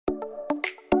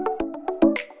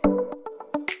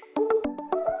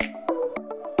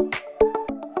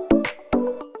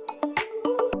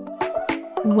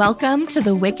Welcome to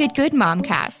the Wicked Good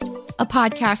Momcast, a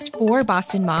podcast for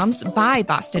Boston moms by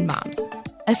Boston moms.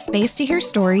 A space to hear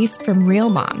stories from real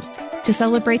moms, to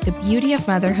celebrate the beauty of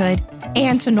motherhood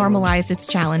and to normalize its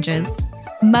challenges.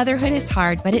 Motherhood is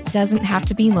hard, but it doesn't have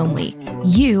to be lonely.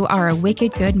 You are a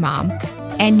wicked good mom.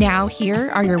 And now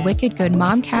here are your Wicked Good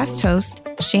Momcast hosts,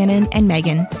 Shannon and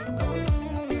Megan.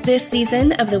 This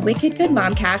season of the Wicked Good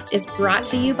Momcast is brought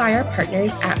to you by our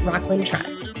partners at Rockland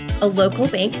Trust, a local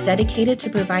bank dedicated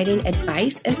to providing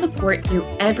advice and support through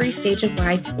every stage of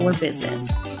life or business.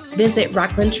 Visit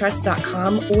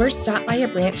rocklandtrust.com or stop by a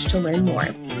branch to learn more.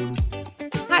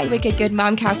 Hi, Wicked Good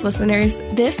Momcast listeners.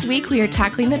 This week we are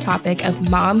tackling the topic of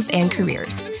moms and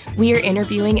careers. We are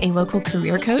interviewing a local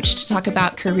career coach to talk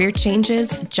about career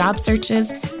changes, job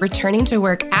searches, returning to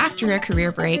work after a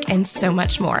career break, and so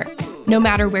much more. No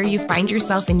matter where you find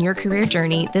yourself in your career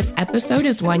journey, this episode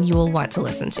is one you will want to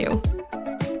listen to.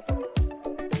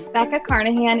 Becca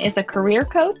Carnahan is a career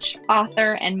coach,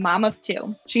 author, and mom of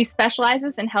two. She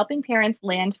specializes in helping parents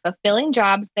land fulfilling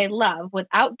jobs they love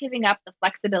without giving up the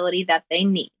flexibility that they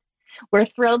need. We're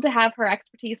thrilled to have her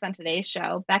expertise on today's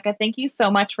show. Becca, thank you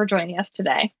so much for joining us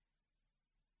today.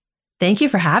 Thank you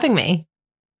for having me.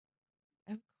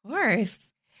 Of course.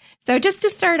 So just to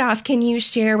start off, can you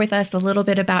share with us a little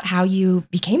bit about how you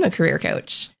became a career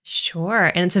coach?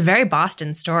 Sure. And it's a very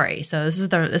Boston story. So this is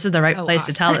the right place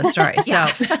to tell this story.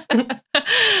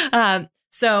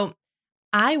 So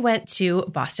I went to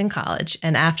Boston College,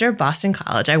 and after Boston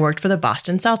College, I worked for the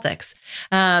Boston Celtics.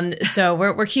 So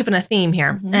we're keeping a theme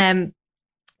here.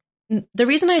 Mm-hmm. The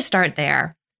reason I start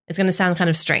there, it's going to sound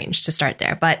kind of strange to start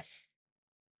there, but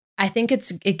I think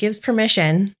it gives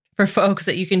permission for folks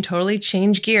that you can totally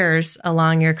change gears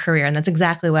along your career. And that's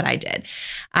exactly what I did.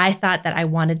 I thought that I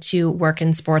wanted to work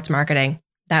in sports marketing.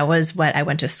 That was what I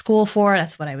went to school for.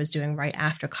 That's what I was doing right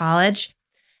after college.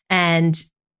 And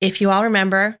if you all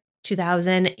remember,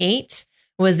 2008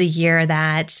 was the year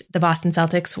that the Boston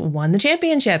Celtics won the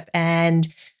championship. And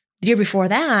the year before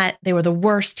that, they were the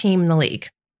worst team in the league.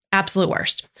 Absolute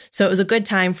worst. So it was a good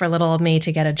time for little old me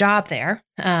to get a job there.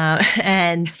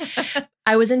 And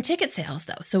I was in ticket sales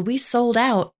though. So we sold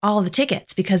out all the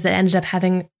tickets because they ended up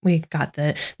we got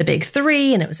the big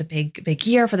three, and it was a big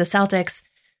year for the Celtics.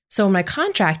 So when my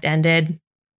contract ended,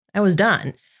 I was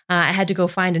done. I had to go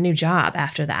find a new job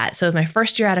after that. So it was my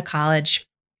first year out of college,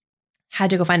 had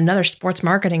to go find another sports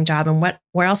marketing job. And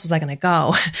where else was I going to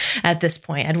go at this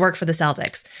point? I'd worked for the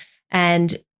Celtics.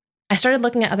 And I started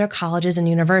looking at other colleges and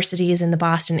universities in the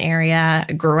Boston area.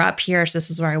 I grew up here, so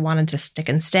this is where I wanted to stick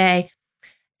and stay.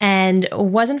 And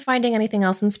wasn't finding anything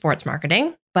else in sports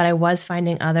marketing, but I was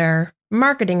finding other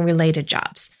marketing related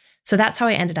jobs. So that's how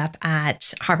I ended up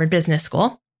at Harvard Business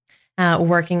School,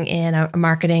 working in a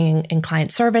marketing and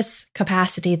client service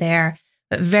capacity there,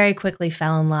 but very quickly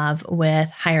fell in love with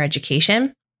higher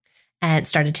education and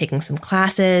started taking some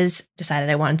classes, decided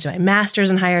I wanted to do my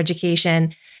master's in higher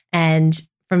education. And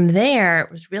from there,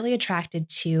 was really attracted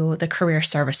to the career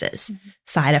services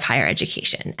side of higher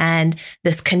education and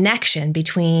this connection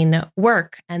between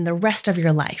work and the rest of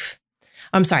your life.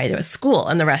 I'm sorry, there was school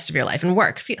and the rest of your life, and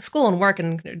work. School and work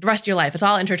and the rest of your life. It's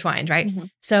all intertwined, right? Mm-hmm.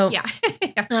 So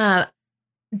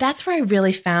that's where I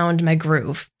really found my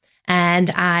groove.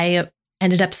 And I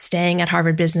ended up staying at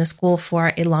Harvard Business School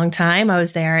for a long time. I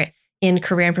was there in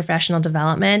career and professional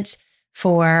development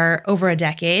for over a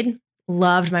decade.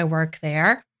 Loved my work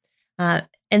there. And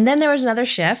then there was another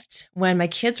shift when my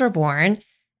kids were born.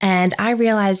 And I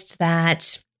realized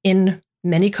that in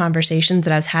many conversations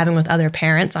that I was having with other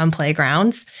parents on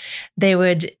playgrounds, they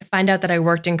would find out that I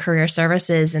worked in career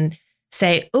services and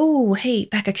say, "Oh, hey,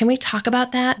 Becca, can we talk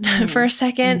about that for a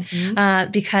second?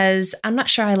 Because I'm not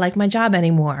sure I like my job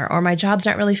anymore, or my job's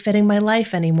not really fitting my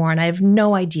life anymore. And I have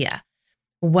no idea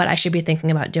what I should be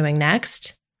thinking about doing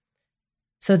next."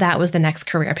 So that was the next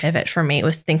career pivot for me. It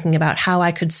was thinking about how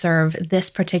I could serve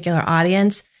this particular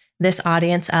audience, this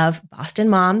audience of Boston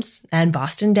moms and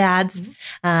Boston dads,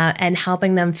 and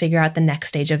helping them figure out the next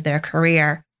stage of their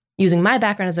career using my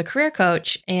background as a career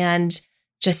coach and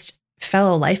just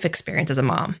fellow life experience as a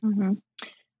mom. Mm-hmm.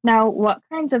 Now, what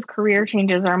kinds of career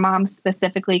changes are moms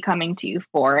specifically coming to you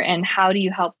for, and how do you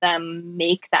help them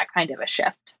make that kind of a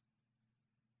shift?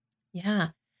 Yeah.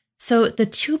 So the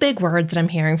two big words that I'm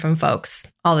hearing from folks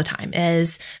all the time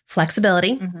is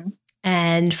flexibility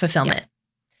and fulfillment.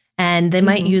 And they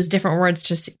might use different words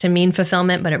to mean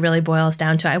fulfillment, but it really boils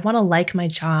down to, I want to like my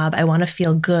job. I want to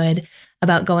feel good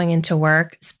about going into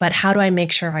work, but how do I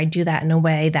make sure I do that in a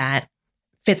way that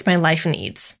fits my life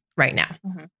needs right now?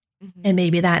 And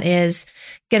maybe that is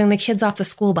getting the kids off the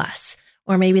school bus,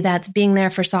 or maybe that's being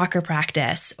there for soccer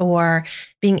practice or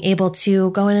being able to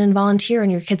go in and volunteer in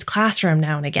your kid's classroom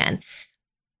now and again.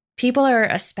 People are,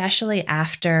 especially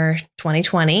after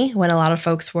 2020, when a lot of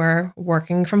folks were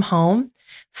working from home,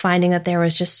 finding that there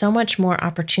was just so much more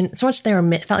opportunity, so much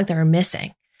felt like they were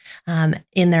missing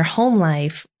in their home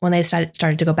life when they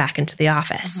started to go back into the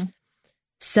office.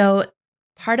 So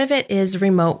part of it is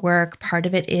remote work. Part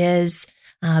of it is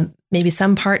maybe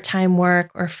some part-time work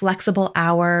or flexible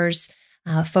hours.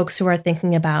 Folks who are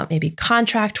thinking about maybe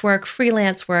contract work,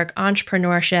 freelance work,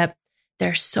 entrepreneurship.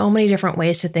 There's so many different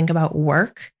ways to think about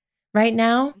work right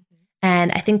now.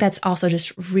 And I think that's also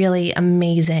just really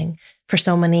amazing for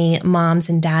so many moms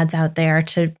and dads out there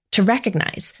to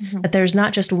recognize that there's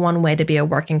not just one way to be a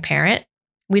working parent.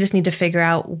 We just need to figure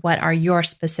out what are your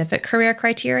specific career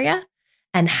criteria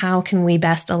and how can we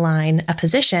best align a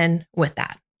position with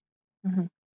that. Yeah.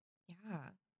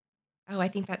 Oh, I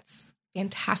think that's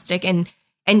fantastic. And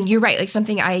you're right. Like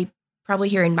something I probably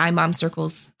hear in my mom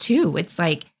circles too. It's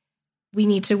like, we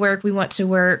need to work, we want to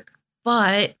work,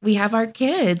 but we have our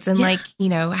kids and like,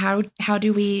 how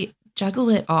do we juggle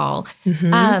it all?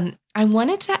 I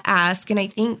wanted to ask, and I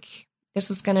think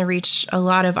this is going to reach a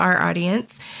lot of our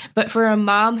audience, but for a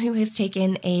mom who has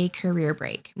taken a career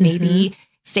break, maybe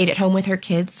stayed at home with her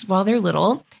kids while they're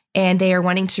little, and they are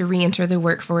wanting to re-enter the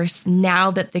workforce now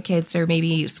that the kids are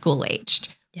maybe school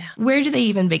aged. Yeah. Where do they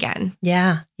even begin?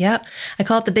 Yeah. Yep. I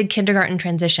call it the big kindergarten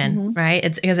transition, right?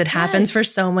 It's because it happens for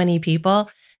so many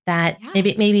people that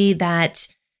maybe that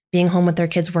being home with their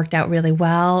kids worked out really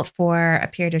well for a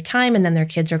period of time. And then their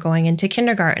kids are going into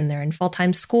kindergarten, they're in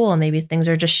full-time school, and maybe things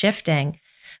are just shifting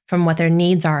from what their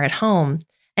needs are at home.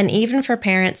 And even for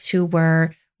parents who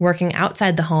were working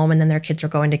outside the home and then their kids are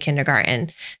going to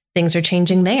kindergarten, things are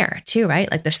changing there too,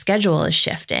 right? Like their schedule is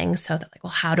shifting. So they're like,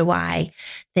 well, how do I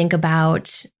think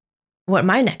about what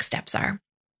my next steps are?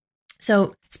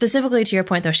 So specifically to your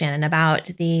point though, Shannon, about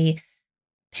the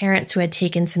parents who had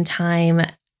taken some time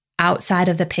outside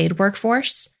of the paid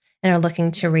workforce and are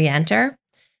looking to re-enter,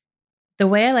 the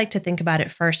way I like to think about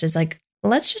it first is like,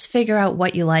 let's just figure out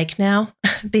what you like now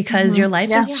because your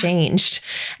life has changed.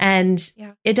 And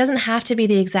it doesn't have to be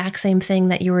the exact same thing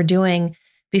that you were doing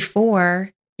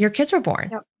before your kids were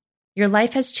born. Your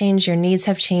life has changed. Your needs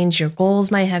have changed. Your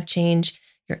goals might have changed.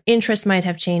 Your interests might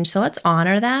have changed. So let's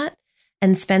honor that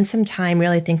and spend some time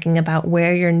really thinking about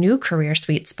where your new career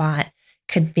sweet spot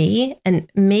could be. And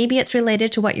maybe it's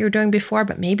related to what you were doing before,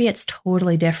 but maybe it's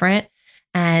totally different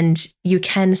and you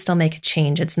can still make a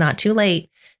change. It's not too late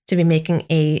to be making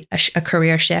a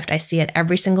career shift. I see it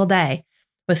every single day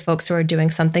with folks who are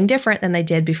doing something different than they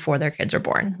did before their kids were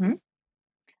born.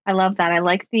 I love that. I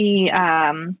like the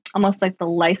almost like the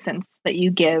license that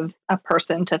you give a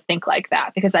person to think like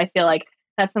that, because I feel like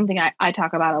that's something I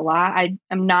talk about a lot. I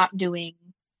am not doing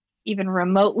even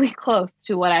remotely close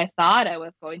to what I thought I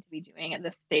was going to be doing at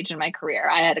this stage in my career.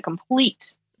 I had a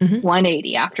complete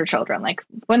 180 after children, like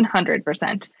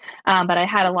 100%. But I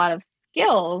had a lot of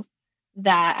skills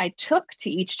that I took to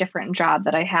each different job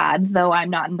that I had, though I'm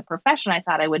not in the profession I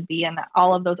thought I would be. And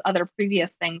all of those other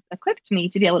previous things equipped me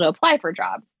to be able to apply for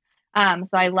jobs.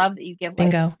 So I love that you give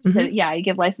you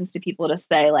give license to people to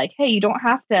say like, hey, you don't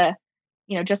have to,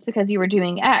 just because you were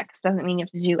doing X doesn't mean you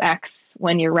have to do X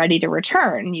when you're ready to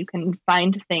return. You can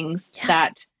find things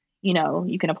that,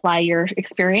 you can apply your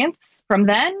experience from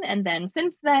then and then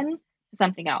since then to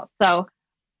something else. So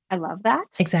I love that.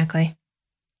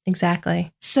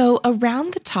 Exactly. So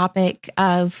around the topic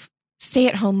of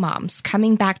stay-at-home moms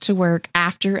coming back to work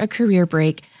after a career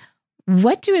break,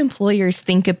 what do employers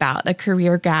think about a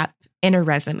career gap in a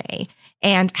resume?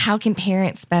 And how can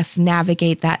parents best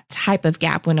navigate that type of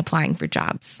gap when applying for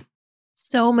jobs?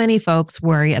 So many folks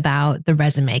worry about the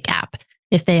resume gap.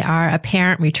 If they are a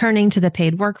parent returning to the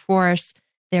paid workforce,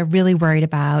 they're really worried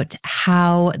about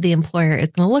how the employer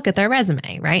is going to look at their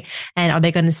resume, right? And are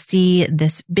they going to see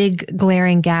this big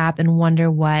glaring gap and wonder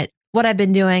what I've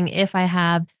been doing, if I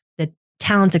have the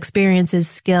talents, experiences,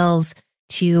 skills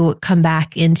to come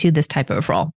back into this type of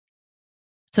role.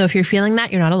 So if you're feeling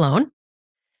that, you're not alone.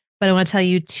 But I want to tell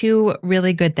you two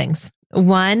really good things.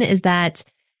 One is that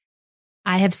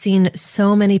I have seen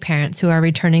so many parents who are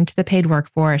returning to the paid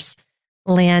workforce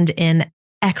land in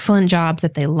excellent jobs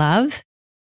that they love.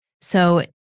 So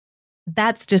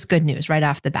that's just good news right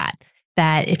off the bat,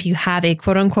 that if you have a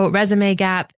quote unquote resume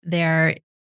gap, there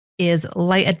is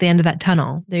light at the end of that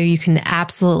tunnel. There you can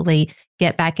absolutely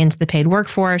get back into the paid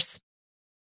workforce.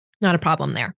 Not a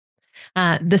problem there.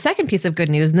 The second piece of good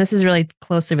news, and this is really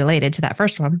closely related to that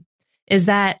first one, is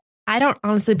that I don't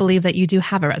honestly believe that you do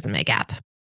have a resume gap.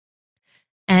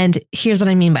 And here's what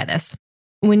I mean by this.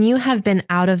 when you have been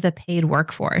out of the paid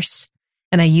workforce,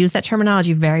 and I use that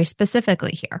terminology very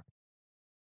specifically here,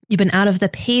 you've been out of the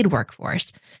paid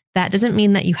workforce. That doesn't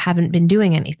mean that you haven't been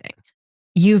doing anything.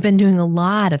 You've been doing a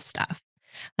lot of stuff.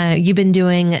 You've been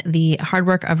doing the hard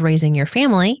work of raising your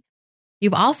family.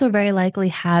 You've also very likely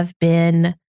have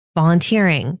been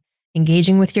volunteering,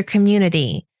 engaging with your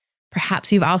community.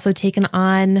 Perhaps you've also taken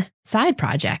on side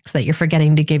projects that you're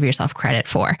forgetting to give yourself credit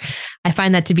for. I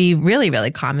find that to be really,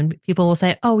 really common. People will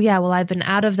say, oh yeah, well, I've been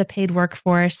out of the paid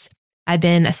workforce. I've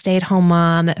been a stay-at-home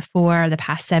mom for the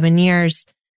past 7 years.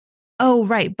 Oh,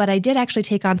 right. But I did actually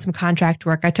take on some contract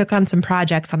work. I took on some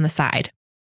projects on the side.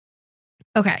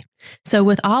 Okay. So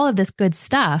with all of this good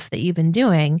stuff that you've been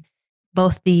doing,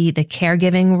 both the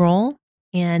caregiving role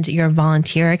and your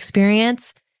volunteer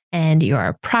experience and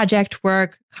your project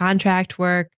work, contract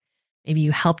work, maybe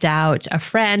you helped out a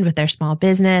friend with their small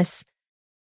business,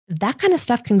 that kind of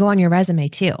stuff can go on your resume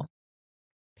too.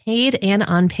 Paid and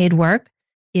unpaid work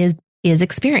is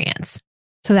experience.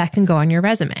 So that can go on your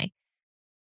resume.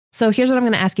 So here's what I'm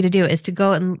going to ask you to do is to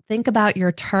go and think about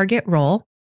your target role.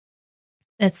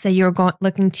 Let's say you're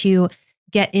looking to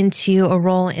get into a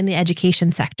role in the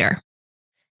education sector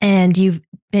and you've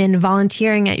been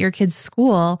volunteering at your kid's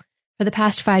school for the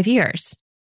past 5 years.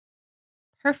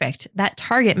 Perfect. That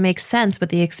target makes sense with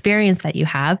the experience that you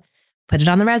have. Put it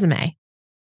on the resume.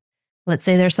 Let's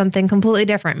say there's something completely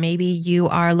different. Maybe you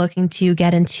are looking to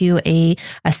get into a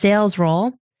sales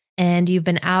role and you've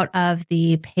been out of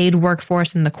the paid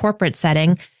workforce in the corporate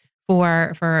setting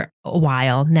for a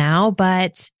while now,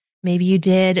 but maybe you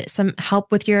did some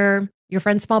help with your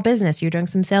friend's small business. You're doing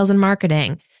some sales and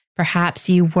marketing. Perhaps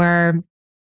you were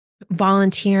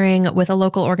volunteering with a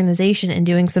local organization and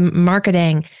doing some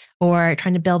marketing or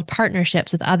trying to build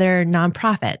partnerships with other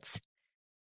nonprofits.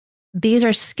 These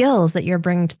are skills that you're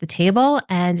bringing to the table,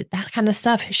 and that kind of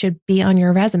stuff should be on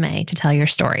your resume to tell your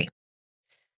story.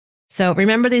 So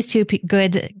remember these two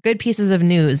good pieces of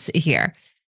news here.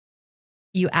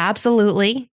 You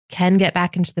absolutely can get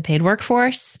back into the paid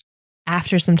workforce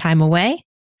after some time away,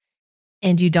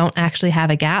 and you don't actually have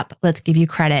a gap. Let's give you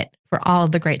credit for all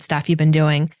of the great stuff you've been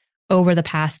doing over the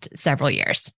past several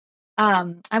years.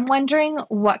 I'm wondering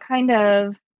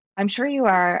I'm sure you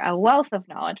are a wealth of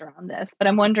knowledge around this, but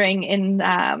I'm wondering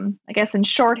I guess in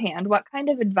shorthand, what kind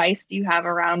of advice do you have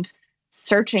around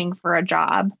searching for a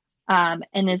job?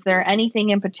 And is there anything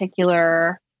in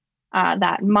particular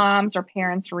that moms or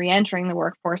parents reentering the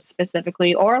workforce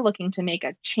specifically or looking to make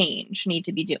a change need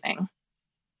to be doing?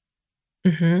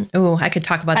 Mm-hmm. Oh, I could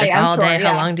talk about this all day.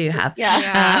 Yeah. How long do you have?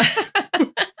 Yeah.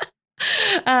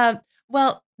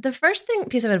 Well, the first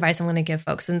piece of advice I'm going to give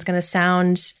folks, and it's going to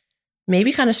sound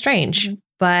maybe kind of strange,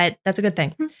 but that's a good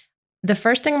thing. Mm-hmm. The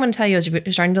first thing I'm going to tell you as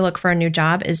you're starting to look for a new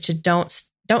job is to don't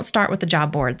start with the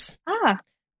job boards.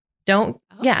 Don't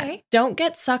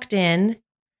get sucked in.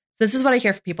 This is what I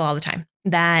hear from people all the time,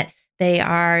 that they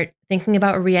are thinking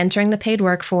about re-entering the paid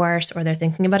workforce or they're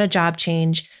thinking about a job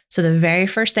change. So the very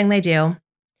first thing they do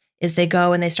is they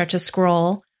go and they start to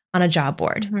scroll on a job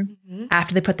board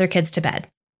after they put their kids to bed.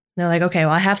 They're like, okay,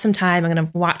 well, I have some time. I'm going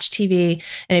to watch TV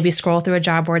and maybe scroll through a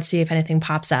job board, see if anything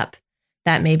pops up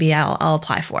that maybe I'll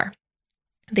apply for.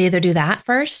 They either do that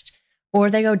first or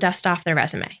they go dust off their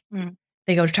resume.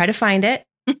 They go to try to find it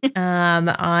on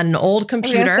an old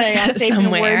computer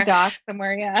somewhere. Word doc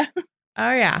somewhere, yeah.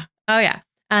 Oh, yeah.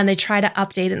 And they try to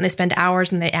update it and they spend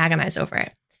hours and they agonize over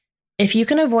it. If you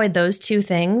can avoid those two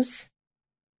things,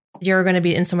 you're going to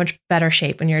be in so much better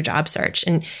shape in your job search.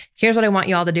 And here's what I want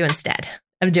you all to do instead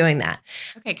of doing that.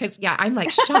 Okay, because I'm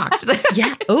like shocked.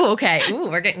 Yeah. Oh, okay. Ooh,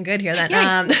 we're getting good here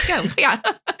then. Let's go. Yeah.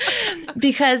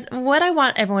 Because what I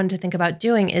want everyone to think about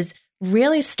doing is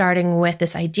really starting with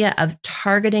this idea of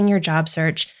targeting your job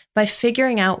search by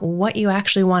figuring out what you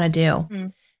actually want to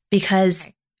do.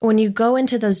 Because when you go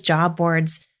into those job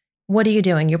boards, what are you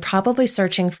doing? You're probably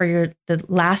searching for the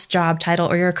last job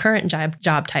title or your current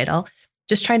job title,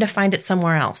 just trying to find it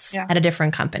somewhere else at a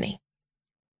different company.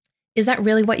 Is that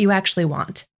really what you actually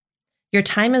want? Your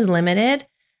time is limited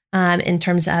in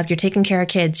terms of you're taking care of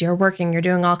kids, you're working, you're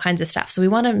doing all kinds of stuff. So we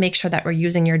want to make sure that we're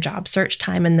using your job search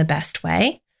time in the best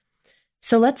way.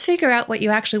 So let's figure out what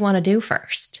you actually want to do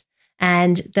first.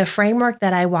 And the framework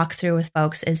that I walk through with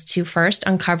folks is to first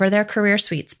uncover their career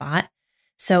sweet spot.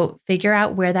 So figure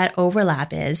out where that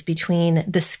overlap is between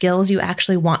the skills you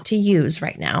actually want to use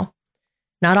right now.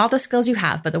 Not all the skills you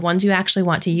have, but the ones you actually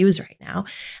want to use right now.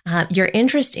 Your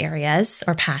interest areas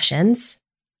or passions.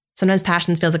 Sometimes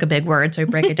passions feels like a big word, so we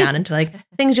break it down into like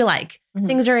things you like,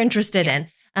 things you're interested in,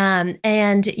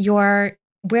 and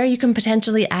where you can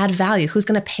potentially add value. Who's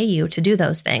going to pay you to do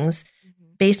those things?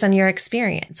 based on your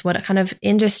experience, what kind of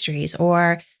industries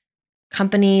or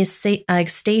companies,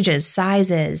 stages,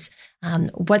 sizes,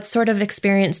 what sort of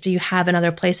experience do you have in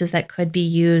other places that could be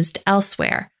used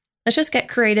elsewhere? Let's just get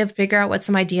creative, figure out what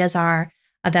some ideas are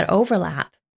that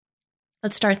overlap.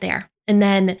 Let's start there. And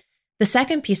then the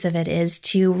second piece of it is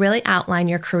to really outline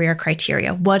your career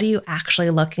criteria. What are you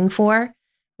actually looking for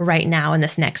right now in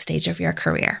this next stage of your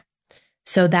career?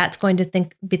 So that's going to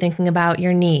be thinking about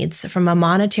your needs from a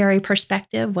monetary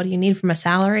perspective. What do you need from a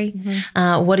salary?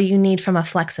 Mm-hmm. What do you need from a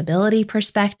flexibility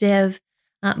perspective?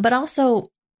 But also,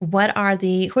 who are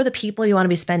the people you want to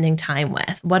be spending time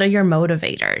with? What are your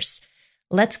motivators?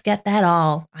 Let's get that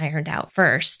all ironed out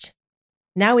first.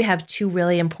 Now we have two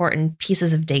really important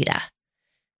pieces of data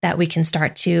that we can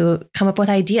start to come up with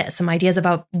some ideas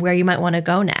about where you might want to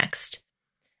go next.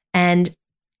 And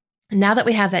now that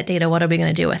we have that data, what are we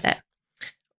going to do with it?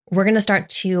 We're going to start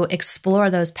to explore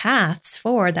those paths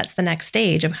forward. That's the next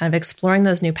stage of kind of exploring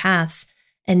those new paths,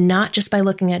 and not just by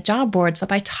looking at job boards, but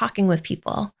by talking with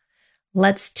people.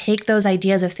 Let's take those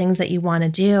ideas of things that you want to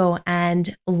do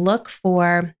and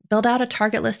build out a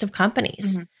target list of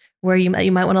companies where you might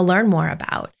want to learn more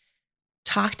about.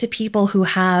 Talk to people who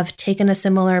have taken a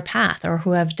similar path or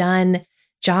who have done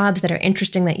jobs that are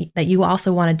interesting that you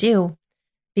also want to do,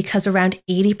 because around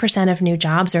 80% of new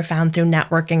jobs are found through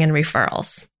networking and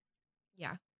referrals.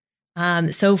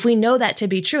 So if we know that to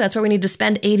be true, that's where we need to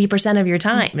spend 80% of your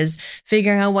time, is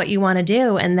figuring out what you want to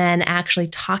do and then actually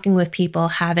talking with people,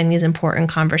 having these important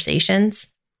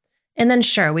conversations. And then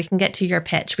sure, we can get to your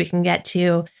pitch. We can get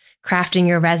to crafting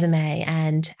your resume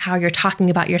and how you're talking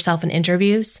about yourself in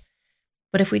interviews.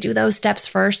 But if we do those steps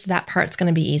first, that part's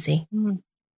going to be easy.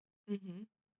 Mm-hmm.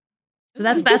 So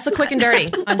that's the quick and dirty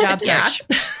on job search.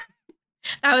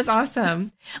 That was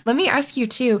awesome. Let me ask you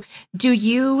too, do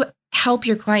you help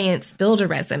your clients build a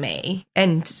resume?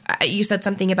 And you said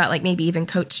something about like maybe even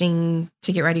coaching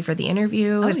to get ready for the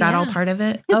interview. Is that all part of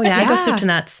it? Oh yeah, I go soup to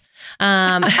nuts.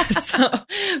 So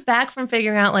back from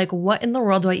figuring out like what in the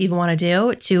world do I even want to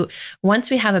do to once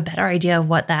we have a better idea of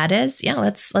what that is,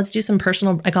 let's do some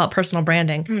I call it personal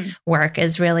branding work.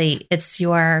 Is really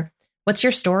what's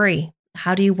your story?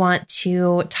 How do you want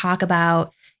to talk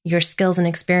about your skills and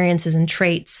experiences and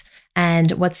traits?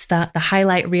 And what's the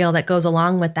highlight reel that goes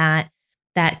along with that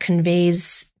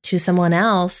conveys to someone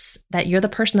else that you're the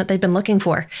person that they've been looking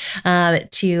for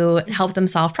to help them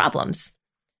solve problems.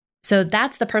 So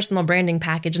that's the personal branding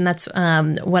package. And that's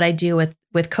what I do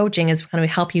with coaching, is kind of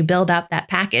help you build up that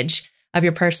package of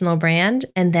your personal brand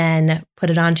and then put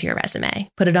it onto your resume,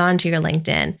 put it onto your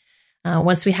LinkedIn.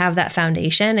 Once we have that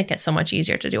foundation, it gets so much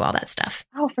easier to do all that stuff.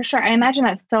 Oh, for sure. I imagine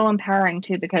that's so empowering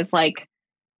too, because like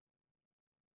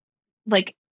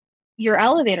your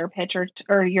elevator pitch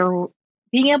or your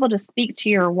being able to speak to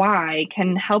your why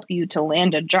can help you to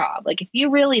land a job. Like if you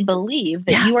really believe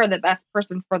that you are the best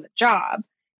person for the job,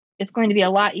 it's going to be a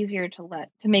lot easier to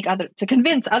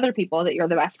convince other people that you're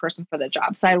the best person for the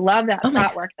job. So I love that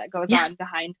thought work that goes on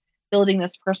behind building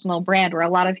this personal brand, where a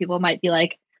lot of people might be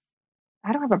like,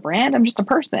 I don't have a brand. I'm just a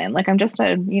person. Like I'm just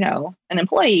an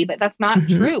employee, but that's not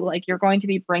true. Like you're going to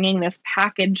be bringing this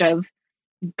package of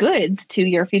goods to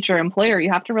your future employer.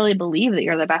 You have to really believe that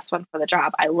you're the best one for the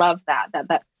job. I love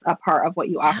that's a part of what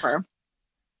you offer.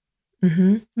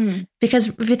 Because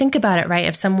if you think about it, right,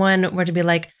 if someone were to be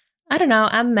like, I don't know,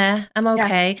 I'm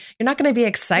okay. You're not going to be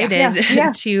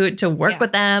excited to work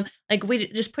with them. Like we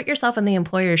just put yourself in the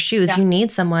employer's shoes. Yeah. You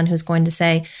need someone who's going to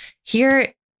say,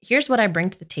 here's what I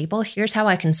bring to the table. Here's how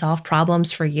I can solve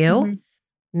problems for you.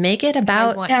 Make it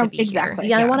about, I want to be exactly.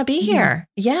 here. I want to be here.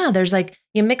 Yeah. There's like,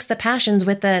 you mix the passions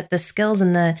with the skills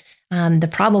and the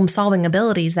problem solving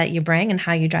abilities that you bring and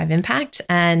how you drive impact.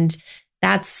 And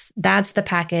that's the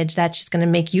package that's just going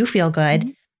to make you feel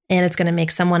good. And it's going to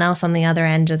make someone else on the other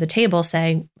end of the table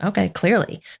say, okay,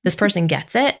 clearly this person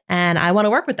gets it and I want to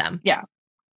work with them. Yeah.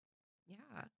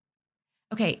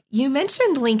 Okay. You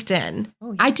mentioned LinkedIn.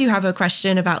 Oh, yeah. I do have a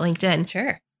question about LinkedIn.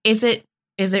 Sure. Is it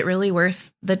really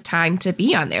worth the time to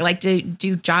be on there? Like,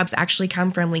 do jobs actually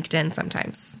come from LinkedIn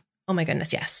sometimes? Oh my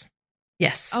goodness.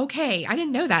 Yes. Okay. I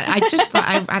didn't know that. I just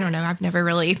thought, I don't know. I've never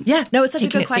really. Yeah. No, it's such a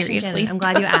good question. Seriously. I'm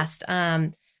glad you asked.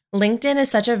 LinkedIn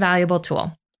is such a valuable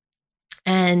tool.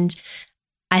 And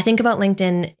I think about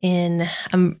LinkedIn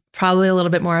I'm probably a little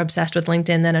bit more obsessed with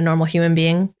LinkedIn than a normal human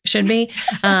being should be,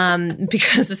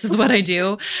 because this is what I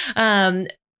do.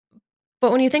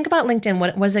 But when you think about LinkedIn,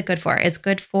 what is it good for? It's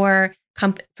good for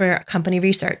company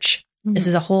research. This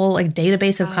is a whole like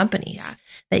database of companies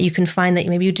that you can find that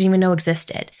maybe you didn't even know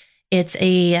existed. It's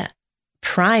a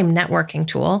prime networking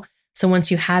tool. So once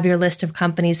you have your list of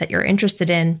companies that you're interested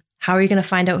in, how are you going to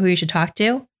find out who you should talk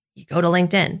to? You go to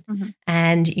LinkedIn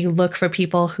and you look for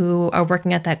people who are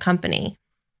working at that company.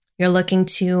 You're looking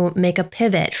to make a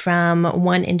pivot from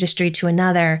one industry to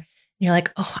another. You're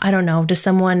like, oh, I don't know. Does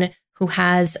someone who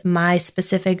has my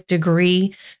specific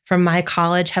degree from my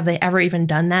college, have they ever even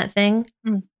done that thing?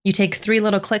 You take 3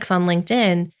 little clicks on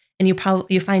LinkedIn and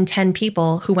you find 10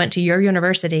 people who went to your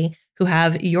university who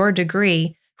have your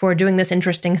degree who are doing this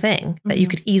interesting thing that you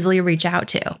could easily reach out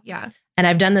to. Yeah. And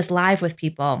I've done this live with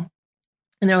people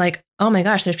and they're like, oh my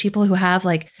gosh, there's people who have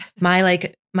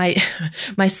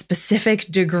my specific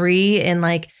degree in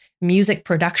like music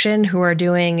production who are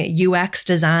doing UX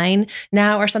design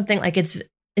now or something. Like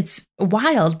it's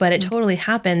wild, but it totally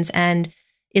happens. And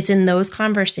it's in those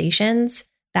conversations,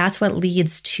 that's what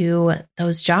leads to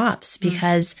those jobs,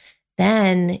 because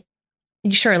then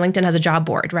sure, LinkedIn has a job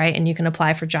board, right? And you can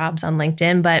apply for jobs on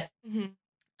LinkedIn, but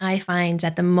I find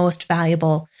that the most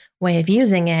valuable way of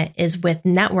using it is with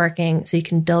networking. So you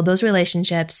can build those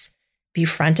relationships, be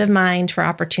front of mind for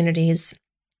opportunities.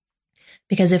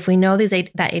 Because if we know that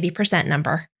 80%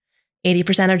 number,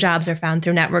 80% of jobs are found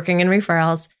through networking and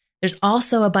referrals, there's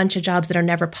also a bunch of jobs that are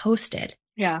never posted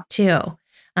too.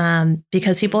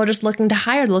 Because people are just looking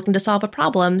to solve a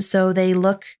problem. So they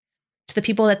look to the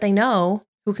people that they know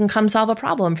who can come solve a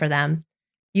problem for them.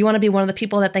 You want to be one of the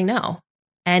people that they know.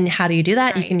 And how do you do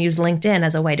that? Right. You can use LinkedIn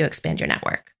as a way to expand your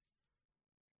network.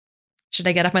 Should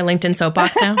I get off my LinkedIn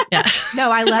soapbox now? Yeah. No,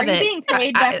 I love Are you it. being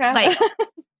paid, Becca?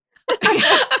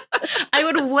 I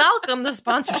would welcome the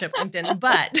sponsorship, LinkedIn,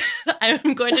 but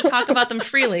I'm going to talk about them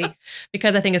freely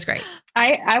because I think it's great.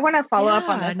 I want to follow up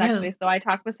on this actually. So I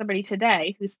talked with somebody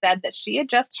today who said that she had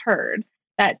just heard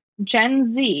that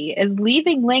Gen Z is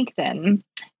leaving LinkedIn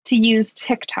to use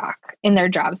TikTok in their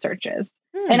job searches.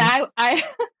 And I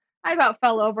about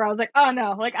fell over. I was like, oh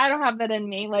no, like I don't have that in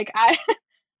me. Like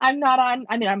I'm not on,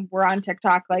 we're on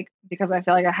TikTok, like, because I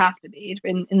feel like I have to be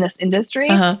in this industry.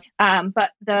 But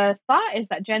the thought is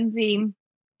that Gen Z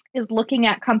is looking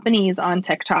at companies on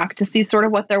TikTok to see sort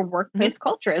of what their workplace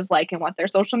culture is like and what their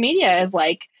social media is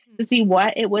like, to see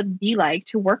what it would be like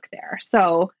to work there.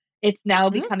 So it's now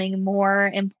becoming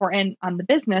more important on the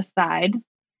business side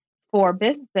for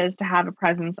businesses to have a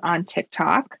presence on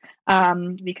TikTok,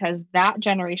 because that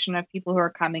generation of people who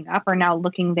are coming up are now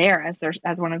looking there as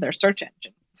one of their search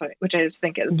engines, which I just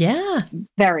think is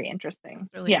very interesting.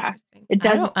 Really interesting. It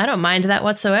does. I don't mind that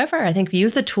whatsoever. I think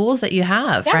use the tools that you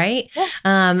have, right?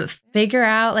 Yeah. Figure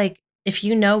out, like, if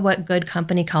you know what good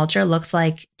company culture looks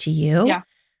like to you,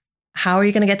 how are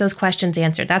you going to get those questions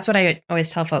answered? That's what I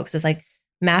always tell folks is like,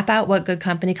 map out what good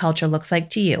company culture looks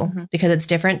like to you, because it's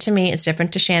different to me. It's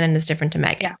different to Shannon. It's different to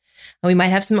Megan. And we might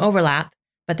have some overlap,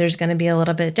 but there's going to be a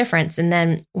little bit of difference. And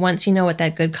then once you know what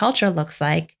that good culture looks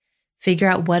like, figure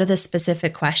out what are the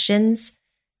specific questions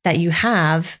that you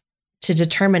have to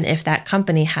determine if that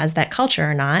company has that culture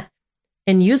or not,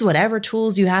 and use whatever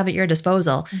tools you have at your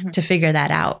disposal to figure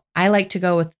that out. I like to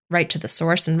go with right to the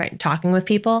source and talking with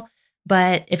people.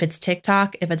 But if it's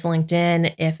TikTok, if it's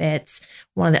LinkedIn, if it's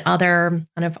one of the other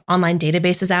kind of online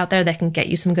databases out there that can get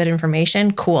you some good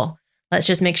information, cool. Let's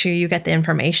just make sure you get the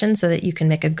information so that you can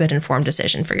make a good informed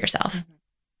decision for yourself.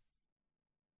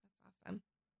 Awesome.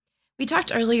 We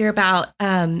talked earlier about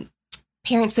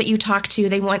parents that you talk to,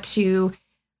 they want to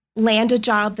land a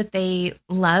job that they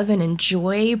love and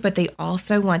enjoy, but they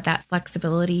also want that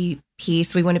flexibility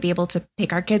piece. We want to be able to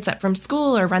pick our kids up from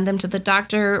school or run them to the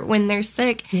doctor when they're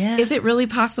sick. Yeah. Is it really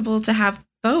possible to have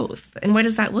both? And what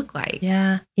does that look like?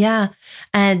 Yeah.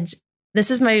 And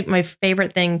this is my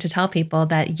favorite thing to tell people,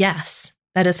 that yes,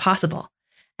 that is possible.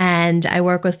 And I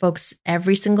work with folks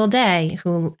every single day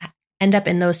who end up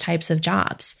in those types of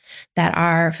jobs that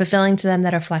are fulfilling to them,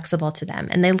 that are flexible to them.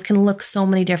 And they can look so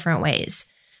many different ways.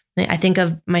 I think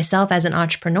of myself as an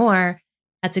entrepreneur.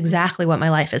 That's exactly what my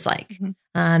life is like.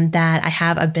 That I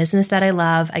have a business that I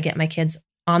love. I get my kids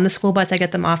on the school bus. I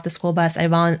get them off the school bus.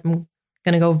 I'm going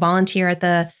to go volunteer at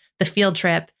the field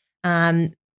trip.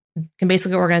 Can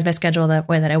basically organize my schedule the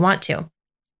way that I want to.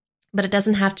 But it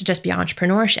doesn't have to just be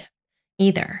entrepreneurship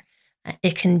either.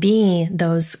 It can be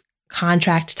those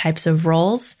contract types of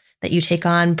roles that you take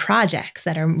on, projects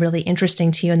that are really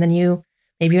interesting to you. And then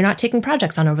maybe you're not taking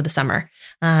projects on over the summer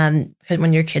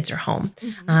when your kids are home.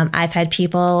 I've had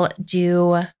people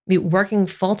be working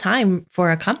full time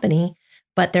for a company,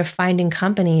 but they're finding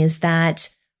companies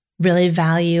that really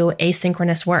value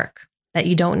asynchronous work, that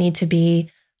you don't need to be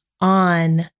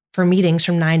on for meetings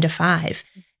from 9 to 5.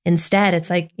 Instead, it's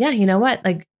like, yeah, you know what?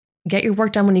 Like, get your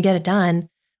work done when you get it done.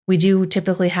 We do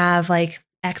typically have like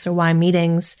X or Y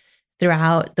meetings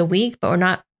throughout the week, but we're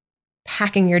not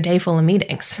packing your day full of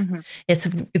meetings.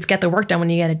 It's get the work done when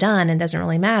you get it done. And it doesn't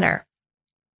really matter.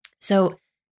 So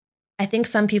I think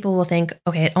some people will think,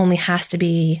 okay, it only has to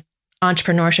be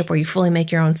entrepreneurship where you fully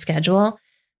make your own schedule.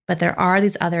 But there are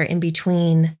these other in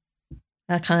between,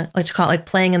 I kind of like to call it like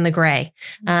playing in the gray,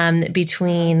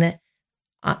 between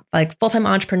like full-time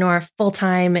entrepreneur,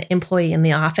 full-time employee in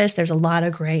the office. There's a lot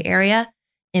of gray area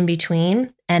in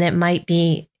between. And it might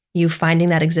be you finding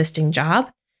that existing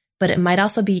job, but it might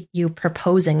also be you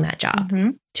proposing that job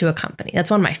to a company.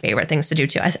 That's one of my favorite things to do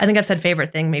too. I think I've said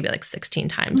favorite thing maybe like 16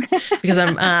 times because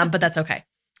but that's okay.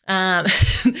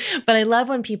 But I love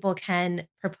when people can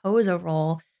propose a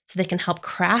role so they can help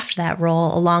craft that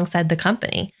role alongside the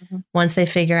company once they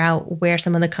figure out where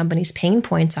some of the company's pain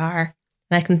points are.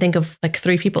 And I can think of like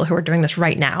 3 people who are doing this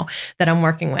right now that I'm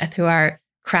working with who are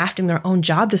crafting their own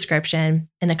job description,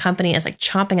 and a company is like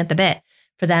chomping at the bit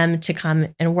for them to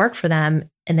come and work for them,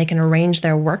 and they can arrange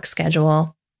their work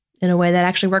schedule in a way that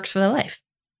actually works for their life.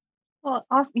 Well,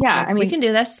 awesome. Yeah. I mean, we can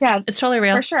do this. Yeah, it's totally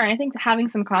real. For sure. And I think having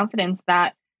some confidence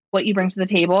that what you bring to the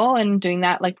table and doing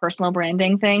that like personal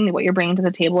branding thing, what you're bringing to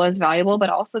the table is valuable,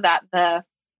 but also that the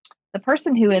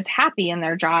person who is happy in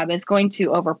their job is going to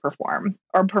overperform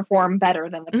or perform better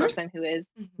than the person who is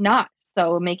not.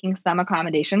 So making some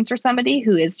accommodations for somebody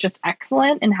who is just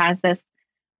excellent and has this,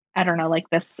 I don't know, like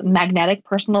this magnetic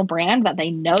personal brand that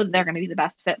they know that they're going to be the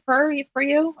best fit for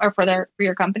you or for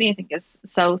your company, I think is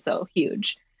so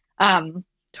huge.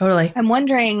 Totally. I'm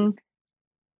wondering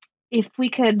if we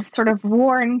could sort of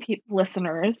warn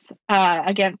listeners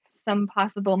against some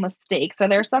possible mistakes. Are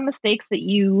there some mistakes that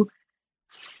you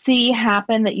see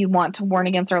happen that you want to warn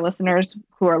against our listeners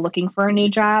who are looking for a new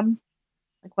job?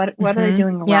 Like what are they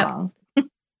doing wrong?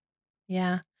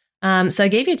 Yeah. So I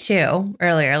gave you 2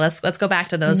 earlier. Let's go back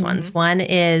to those ones. One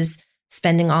is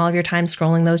spending all of your time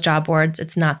scrolling those job boards.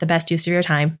 It's not the best use of your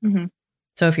time.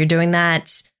 So if you're doing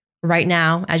that right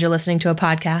now, as you're listening to a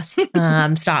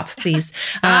podcast, stop, please.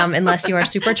 Unless you are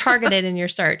super targeted in your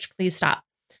search, please stop.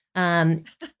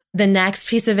 The next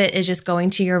piece of it is just going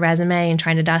to your resume and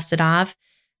trying to dust it off.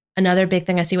 Another big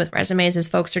thing I see with resumes is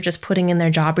folks are just putting in their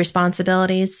job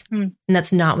responsibilities. And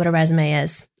that's not what a resume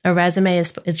is. A resume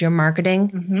is your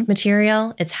marketing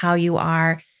material. It's how you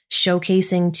are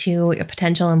showcasing to your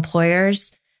potential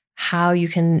employers how you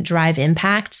can drive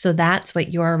impact. So that's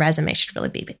what your resume should really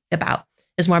be about.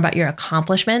 It's more about your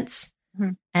accomplishments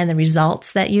and the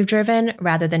results that you've driven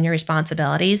rather than your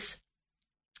responsibilities.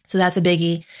 So that's a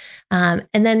biggie. And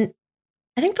then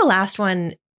I think the last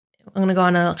one, I'm going to go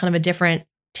on a kind of a different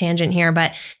tangent here,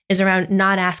 but is around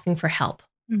not asking for help.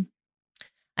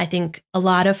 I think a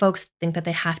lot of folks think that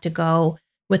they have to go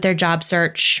with their job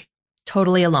search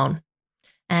totally alone.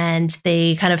 And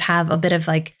they kind of have a bit of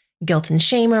like guilt and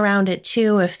shame around it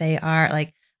too. If they are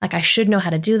like I should know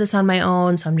how to do this on my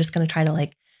own. So I'm just going to try to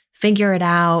like figure it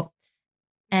out.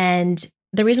 And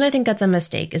the reason I think that's a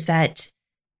mistake is that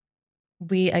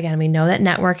we know that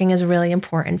networking is a really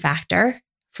important factor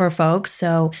for folks.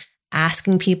 So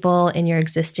asking people in your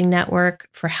existing network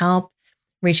for help,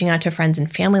 reaching out to friends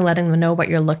and family, letting them know what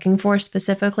you're looking for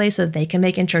specifically so they can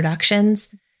make introductions.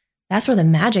 That's where the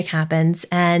magic happens.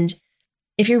 And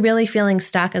if you're really feeling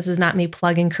stuck, this is not me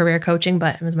plugging career coaching,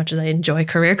 but as much as I enjoy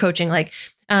career coaching,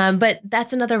 but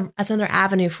that's another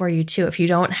avenue for you too. If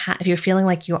you're feeling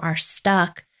like you are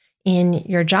stuck in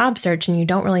your job search and you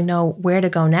don't really know where to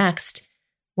go next,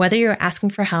 whether you're asking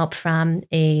for help from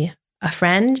a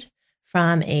friend,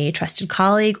 from a trusted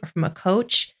colleague, or from a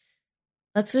coach,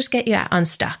 let's just get you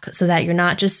unstuck so that you're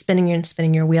not just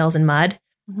spinning your wheels in mud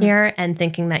here and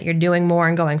thinking that you're doing more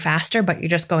and going faster, but you're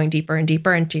just going deeper and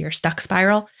deeper into your stuck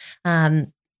spiral.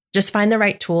 Just find the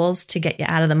right tools to get you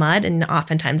out of the mud. And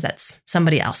oftentimes that's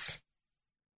somebody else.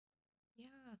 Yeah.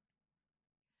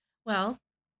 Well,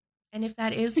 and if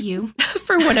that is you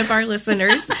for one of our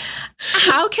listeners,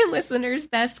 how can listeners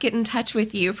best get in touch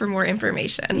with you for more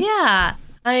information? Yeah.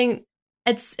 I mean,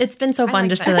 it's been so fun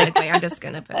just to I'm just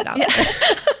going to put it out there.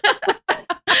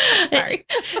 Sorry.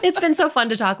 It's been so fun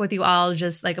to talk with you all.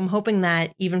 Just like, I'm hoping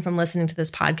that even from listening to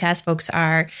this podcast, folks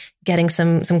are getting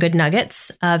some good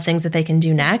nuggets of things that they can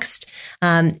do next.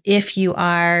 If you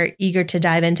are eager to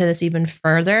dive into this even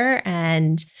further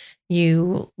and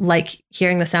you like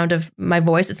hearing the sound of my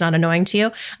voice, it's not annoying to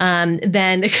you,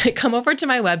 then come over to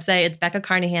my website. It's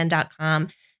beccacarnahan.com.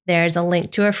 There's a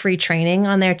link to a free training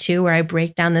on there too, where I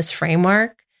break down this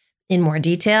framework in more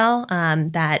detail,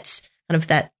 that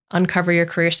uncover your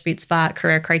career sweet spot,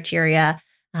 career criteria,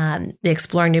 the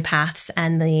exploring new paths,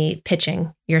 and the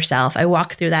pitching yourself. I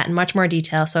walk through that in much more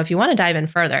detail. So if you want to dive in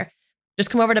further,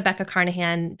 just come over to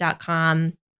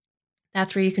beccacarnahan.com.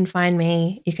 That's where you can find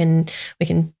me. We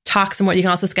can talk some more. You can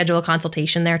also schedule a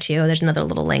consultation there too. There's another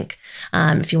little link.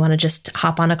 If you want to just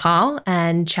hop on a call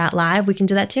and chat live, we can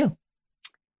do that too.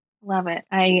 Love it.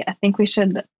 I think we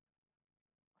should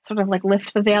sort of like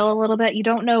lift the veil a little bit. You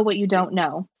don't know what you don't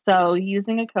know. So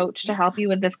using a coach to help you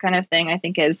with this kind of thing, I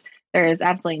think there is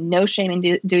absolutely no shame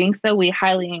in doing so. We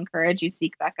highly encourage you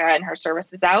seek Becca and her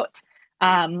services out.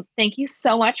 Thank you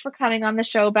so much for coming on the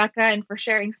show, Becca, and for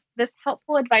sharing this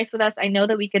helpful advice with us. I know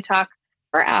that we could talk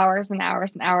for hours and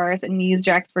hours and hours and use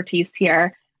your expertise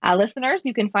here. Listeners,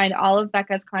 you can find all of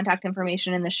Becca's contact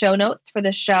information in the show notes for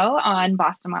the show on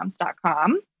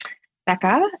bostonmoms.com.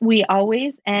 Becca, we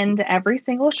always end every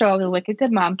single show of the Wicked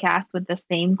Good Momcast with the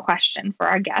same question for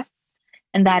our guests.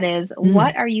 And that is,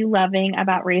 what are you loving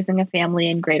about raising a family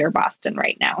in Greater Boston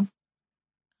right now?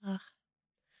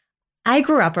 I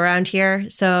grew up around here,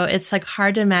 so it's like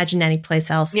hard to imagine any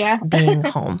place else being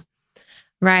home.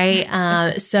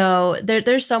 Right. So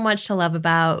there's so much to love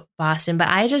about Boston, but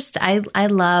I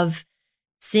love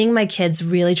seeing my kids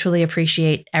really, truly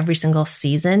appreciate every single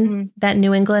season that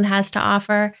New England has to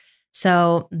offer.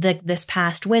 So this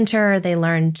past winter, they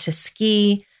learned to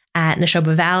ski at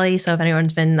Neshoba Valley. So if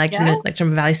anyone's been like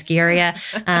Neshoba Valley ski area,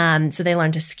 so they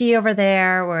learned to ski over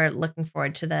there. We're looking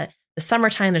forward to the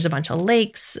summertime. There's a bunch of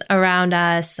lakes around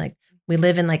us. Like we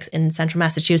live in central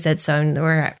Massachusetts. So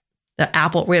we're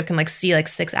we can see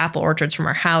 6 apple orchards from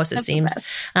our house, it seems.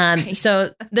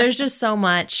 So there's just so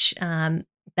much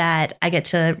that I get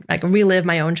to relive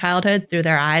my own childhood through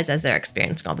their eyes as they're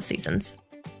experiencing all the seasons.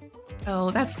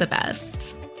 Oh, that's the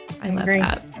best. I love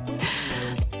that.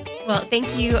 Well,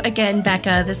 thank you again,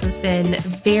 Becca. This has been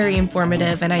very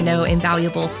informative and I know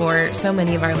invaluable for so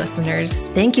many of our listeners.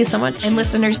 Thank you so much. And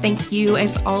listeners, thank you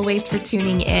as always for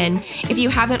tuning in. If you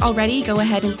haven't already, go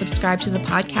ahead and subscribe to the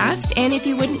podcast. And if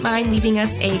you wouldn't mind leaving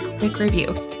us a quick review,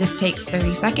 this takes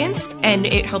 30 seconds and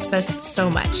it helps us so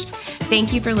much.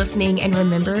 Thank you for listening. And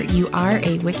remember, you are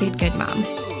a wicked good mom.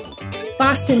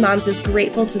 Boston Moms is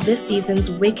grateful to this season's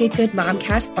Wicked Good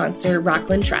Momcast sponsor,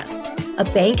 Rockland Trust, a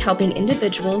bank helping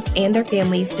individuals and their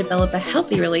families develop a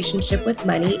healthy relationship with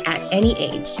money at any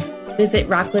age. Visit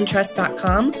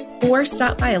rocklandtrust.com or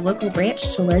stop by a local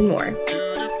branch to learn more.